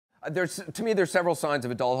To me, there's several signs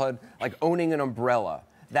of adulthood, like owning an umbrella.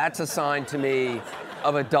 That's a sign to me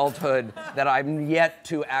of adulthood that I'm yet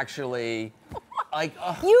to actually, like.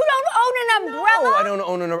 You don't own an umbrella?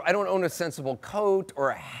 No, I don't own a sensible coat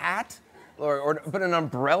or a hat. But an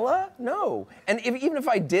umbrella? No. And even if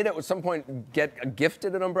I did at some point get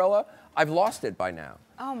gifted an umbrella, I've lost it by now.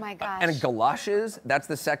 Oh my gosh. And galoshes, that's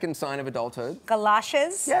the second sign of adulthood.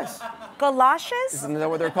 Galoshes? Yes. Galoshes? Isn't that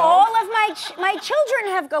what they're called? All of my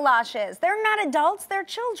children have galoshes. They're not adults, they're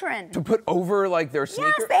children. To put over like their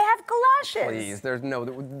sneakers? Yes, they have galoshes. Please, there's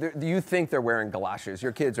no, you think they're wearing galoshes.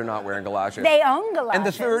 Your kids are not wearing galoshes. They own galoshes. And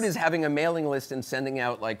the third is having a mailing list and sending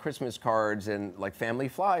out like Christmas cards and like family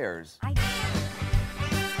flyers.